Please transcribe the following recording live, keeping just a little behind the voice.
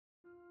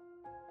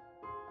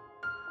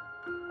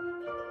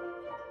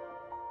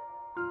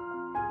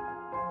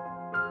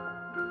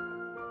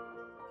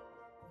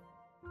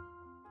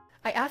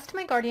I asked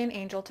my guardian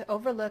angel to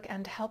overlook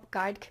and help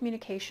guide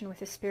communication with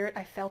the spirit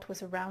I felt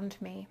was around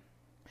me.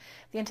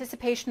 The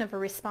anticipation of a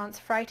response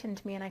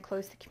frightened me, and I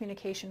closed the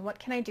communication. What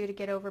can I do to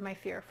get over my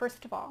fear?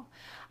 First of all,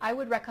 I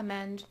would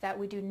recommend that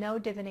we do no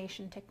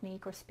divination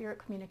technique or spirit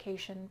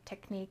communication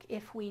technique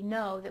if we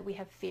know that we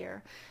have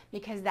fear,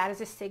 because that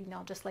is a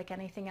signal, just like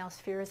anything else.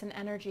 Fear is an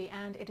energy,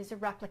 and it is a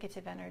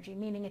replicative energy,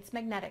 meaning it's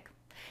magnetic.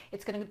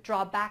 It's going to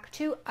draw back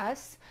to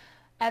us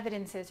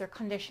evidences or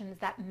conditions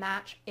that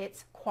match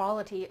its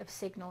quality of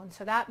signal. And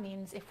so that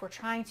means if we're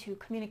trying to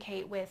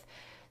communicate with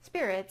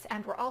spirits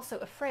and we're also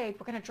afraid,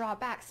 we're going to draw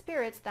back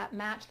spirits that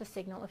match the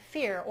signal of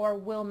fear or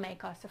will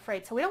make us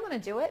afraid. So we don't want to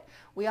do it.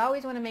 We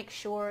always want to make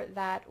sure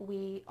that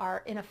we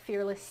are in a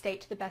fearless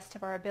state to the best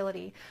of our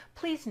ability.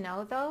 Please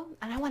know though,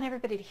 and I want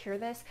everybody to hear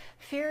this,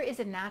 fear is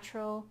a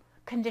natural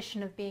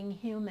condition of being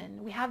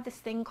human. We have this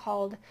thing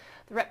called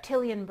the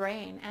reptilian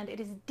brain, and it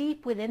is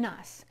deep within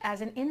us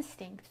as an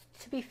instinct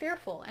to be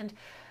fearful, and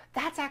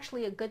that's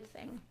actually a good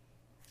thing.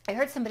 I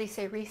heard somebody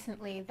say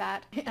recently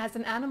that as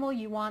an animal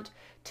you want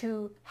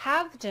to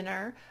have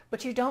dinner,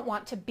 but you don't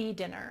want to be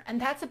dinner. And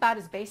that's about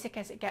as basic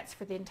as it gets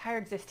for the entire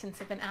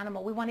existence of an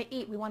animal. We want to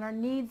eat. We want our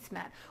needs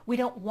met. We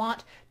don't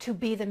want to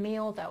be the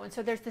meal, though. And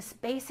so there's this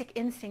basic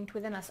instinct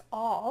within us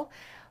all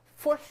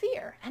for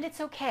fear. And it's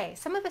okay.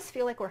 Some of us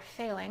feel like we're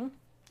failing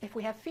if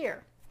we have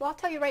fear. Well, I'll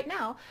tell you right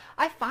now,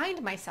 I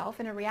find myself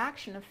in a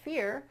reaction of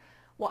fear.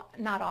 Well,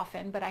 not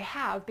often, but I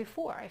have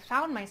before. I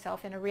found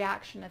myself in a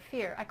reaction of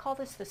fear. I call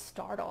this the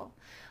startle.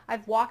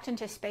 I've walked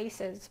into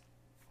spaces,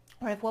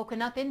 or I've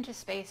woken up into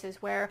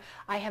spaces where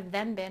I have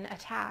then been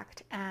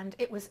attacked, and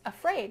it was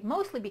afraid,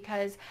 mostly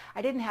because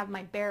I didn't have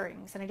my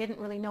bearings and I didn't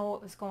really know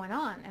what was going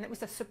on, and it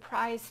was a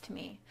surprise to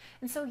me.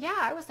 And so yeah,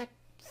 I was like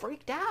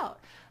freaked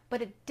out.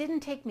 But it didn't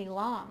take me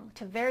long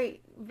to very,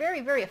 very,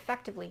 very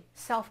effectively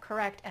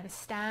self-correct and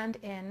stand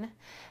in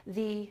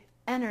the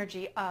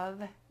energy of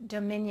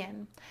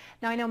dominion.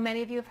 Now, I know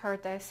many of you have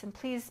heard this, and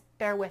please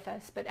bear with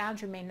us, but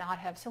Andrew may not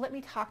have. So let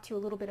me talk to you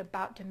a little bit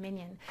about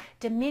dominion.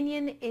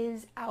 Dominion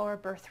is our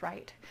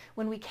birthright.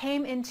 When we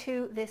came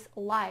into this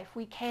life,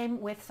 we came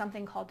with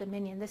something called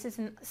dominion. This is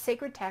in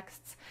sacred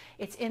texts.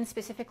 It's in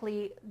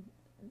specifically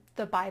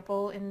the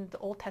Bible, in the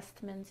Old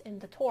Testament, in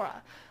the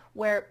Torah,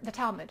 where the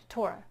Talmud,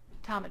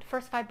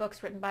 first 5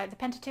 books written by the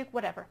Pentateuch,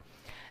 whatever,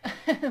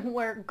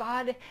 where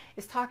God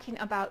is talking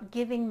about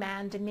giving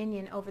man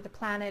dominion over the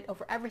planet,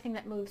 over everything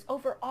that moves,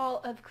 over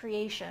all of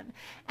creation.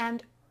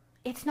 And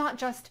it's not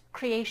just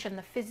creation,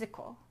 the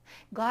physical.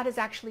 God has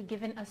actually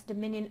given us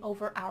dominion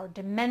over our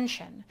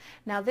dimension.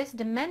 Now, this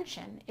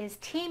dimension is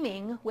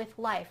teeming with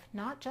life,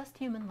 not just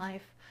human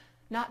life,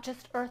 not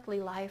just earthly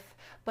life,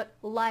 but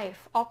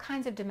life, all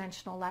kinds of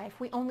dimensional life.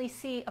 We only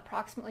see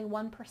approximately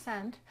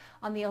 1%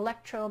 on the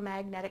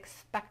electromagnetic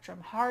spectrum,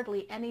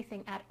 hardly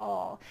anything at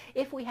all.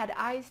 If we had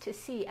eyes to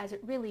see as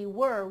it really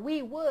were,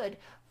 we would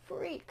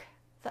freak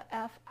the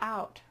F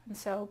out. And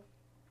so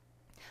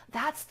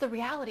that's the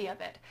reality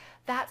of it.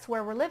 That's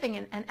where we're living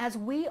in. And as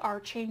we are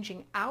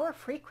changing our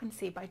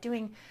frequency by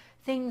doing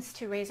things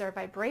to raise our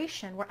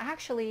vibration, we're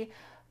actually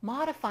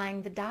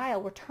modifying the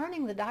dial. We're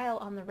turning the dial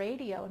on the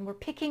radio, and we're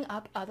picking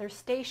up other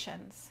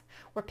stations.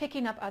 We're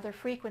picking up other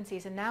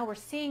frequencies, and now we're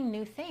seeing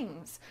new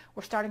things.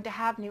 We're starting to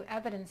have new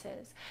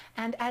evidences.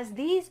 And as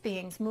these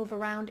beings move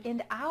around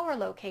in our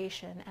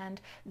location and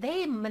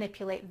they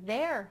manipulate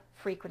their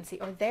frequency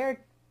or their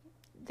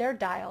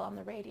dial on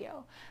the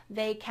radio,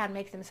 they can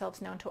make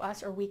themselves known to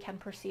us, or we can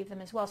perceive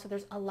them as well. So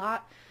there's a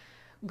lot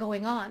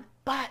going on,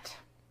 but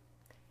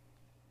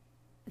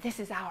this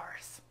is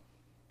ours.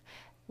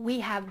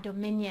 We have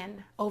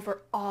dominion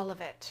over all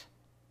of it.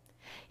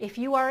 If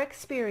you are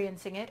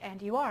experiencing it,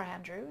 and you are,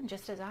 Andrew, and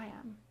just as I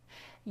am,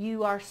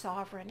 you are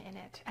sovereign in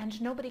it,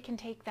 and nobody can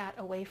take that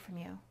away from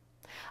you.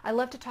 I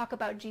love to talk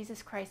about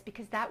Jesus Christ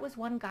because that was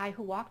one guy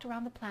who walked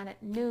around the planet,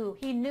 knew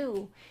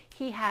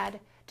he had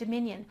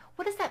dominion.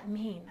 What does that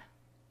mean?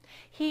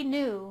 He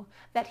knew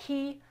that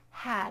he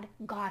had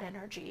God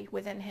energy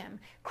within him,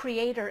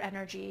 creator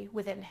energy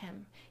within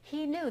him.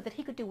 He knew that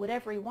he could do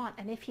whatever he wanted,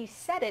 and if he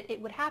said it,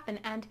 it would happen.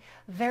 And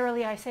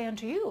verily I say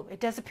unto you, it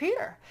does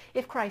appear.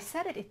 If Christ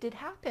said it, it did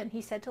happen.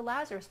 He said to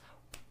Lazarus,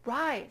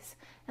 rise.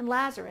 And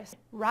Lazarus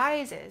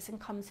rises and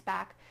comes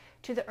back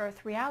to the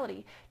earth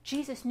reality.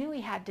 Jesus knew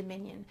he had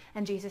dominion,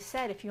 and Jesus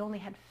said if you only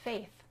had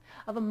faith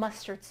of a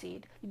mustard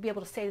seed, you'd be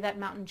able to say to that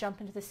mountain,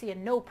 jump into the sea,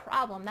 and no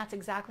problem. That's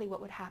exactly what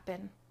would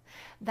happen.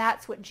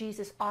 That's what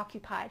Jesus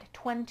occupied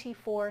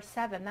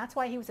 24/7. That's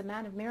why he was a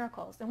man of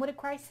miracles. And what did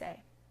Christ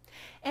say?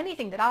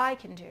 Anything that I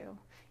can do,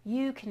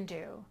 you can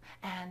do,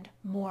 and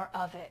more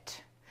of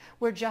it.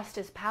 We're just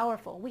as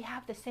powerful. We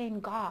have the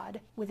same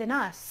God within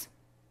us.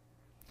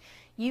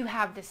 You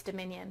have this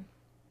dominion.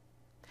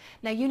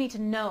 Now you need to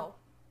know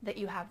that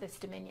you have this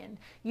dominion.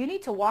 You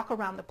need to walk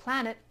around the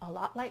planet a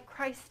lot like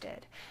Christ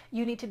did.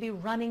 You need to be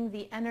running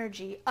the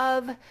energy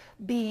of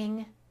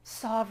being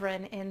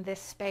sovereign in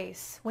this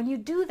space. When you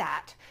do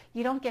that,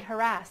 you don't get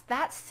harassed.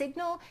 That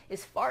signal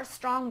is far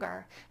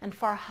stronger and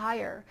far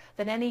higher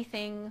than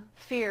anything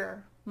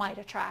fear might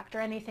attract, or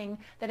anything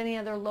that any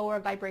other lower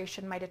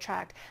vibration might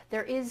attract.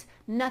 There is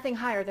nothing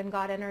higher than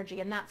God energy,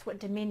 and that's what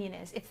dominion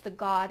is. It's the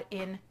God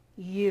in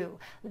you.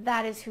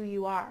 That is who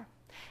you are.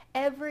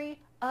 Every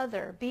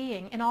other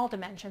being in all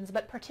dimensions,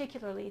 but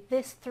particularly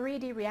this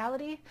 3D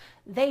reality,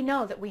 they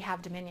know that we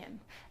have dominion.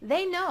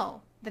 They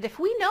know that if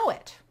we know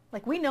it,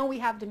 like we know we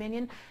have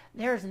dominion,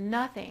 there's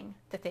nothing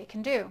that they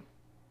can do.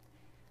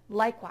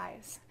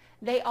 Likewise,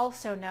 they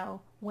also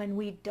know when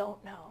we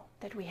don't know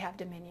that we have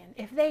dominion.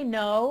 If they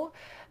know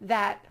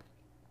that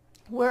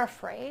we're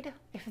afraid,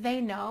 if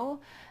they know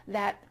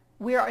that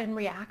we are in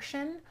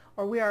reaction,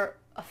 or we are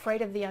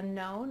afraid of the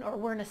unknown, or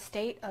we're in a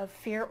state of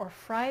fear or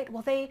fright,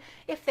 well,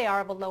 if they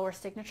are of a lower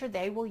signature,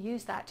 they will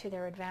use that to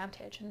their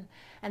advantage,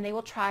 and they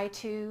will try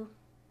to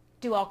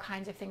do all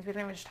kinds of things. We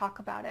don't even just talk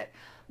about it.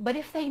 But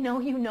if they know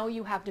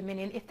you have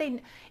dominion,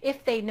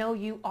 if they know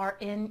you are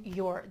in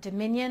your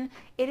dominion,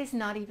 it is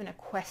not even a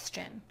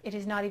question. It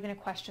is not even a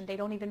question. They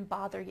don't even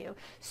bother you.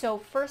 So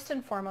first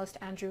and foremost,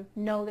 Andrew,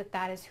 know that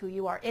that is who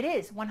you are. It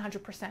is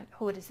 100%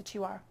 who it is that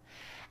you are.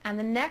 And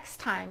the next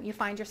time you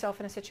find yourself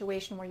in a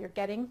situation where you're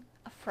getting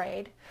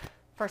afraid,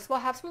 first of all,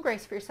 have some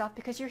grace for yourself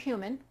because you're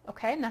human,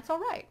 okay? And that's all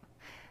right.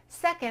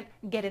 Second,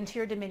 get into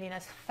your dominion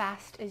as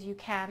fast as you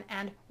can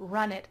and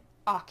run it.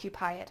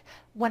 Occupy it.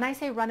 When I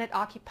say run it,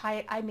 occupy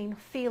it, I mean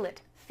feel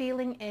it.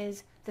 Feeling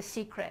is the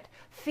secret.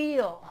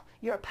 Feel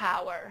your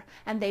power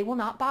and they will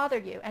not bother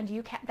you. And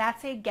you can,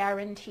 that's a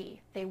guarantee.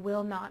 They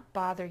will not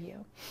bother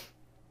you.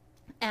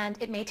 And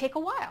it may take a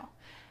while.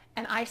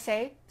 And I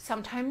say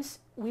sometimes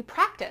we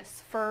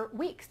practice for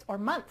weeks or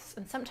months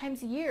and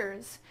sometimes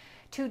years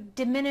to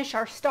diminish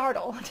our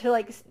startle,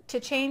 to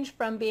change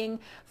from being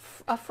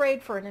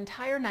afraid for an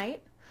entire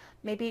night.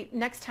 Maybe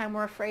next time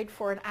we're afraid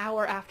for an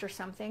hour after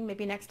something.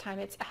 Maybe next time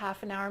it's a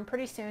half an hour, and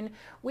pretty soon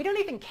we don't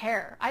even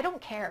care. I don't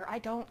care. I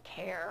don't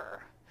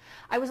care.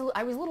 I was a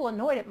little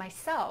annoyed at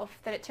myself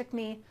that it took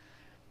me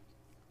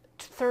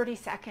 30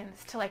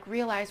 seconds to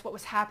realize what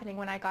was happening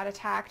when I got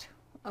attacked.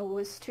 It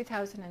was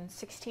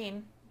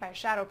 2016 by a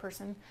shadow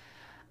person.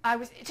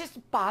 It just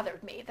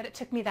bothered me that it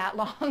took me that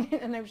long,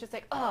 and I was just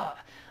like,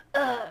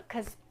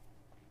 because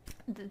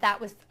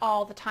that was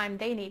all the time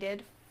they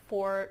needed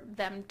for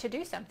them to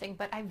do something.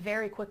 But I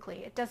very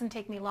quickly, it doesn't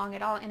take me long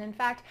at all. And in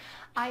fact,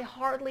 I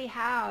hardly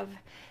have,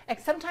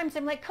 sometimes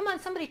I'm like, come on,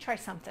 somebody try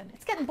something.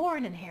 It's getting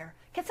boring in here.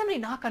 Can somebody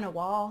knock on a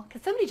wall?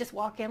 Can somebody just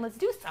walk in? Let's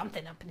do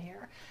something up in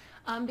here.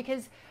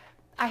 Because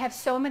I have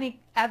so many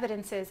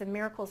evidences and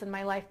miracles in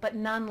my life, but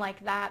none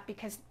like that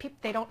because people,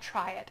 they don't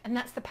try it. And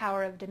that's the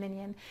power of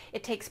dominion.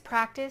 It takes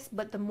practice,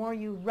 but the more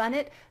you run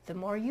it, the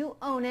more you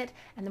own it,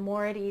 and the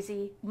more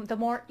easy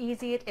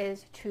it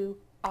is to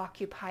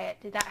occupy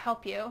it. Did that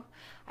help you?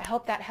 I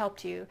hope that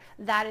helped you.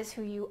 That is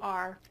who you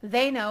are.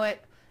 They know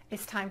it.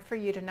 It's time for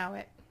you to know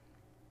it.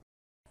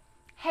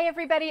 Hey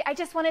everybody, I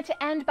just wanted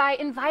to end by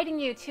inviting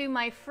you to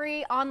my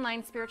free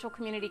online spiritual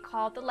community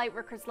called the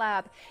Lightworkers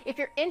Lab. If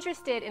you're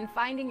interested in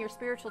finding your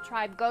spiritual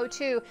tribe, go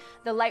to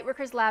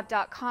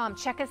thelightworkerslab.com.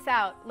 Check us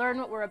out, learn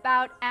what we're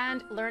about,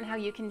 and learn how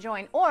you can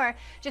join. Or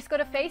just go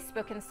to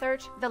Facebook and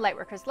search the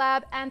Lightworkers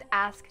Lab and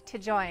ask to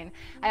join.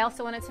 I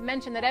also wanted to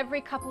mention that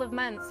every couple of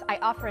months I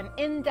offer an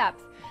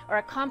in-depth or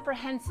a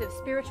comprehensive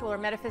spiritual or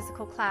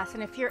metaphysical class.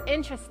 And if you're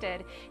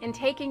interested in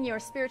taking your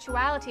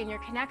spirituality and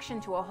your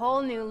connection to a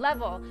whole new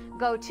level,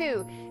 go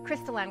to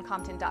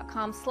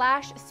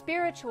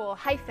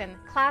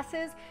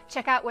crystallancompton.com/spiritual-classes.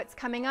 Check out what's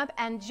coming up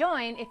and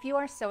join if you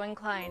are so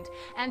inclined.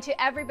 And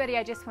to everybody,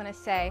 I just want to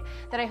say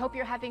that I hope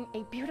you're having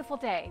a beautiful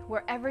day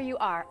wherever you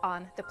are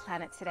on the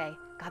planet today.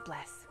 God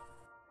bless.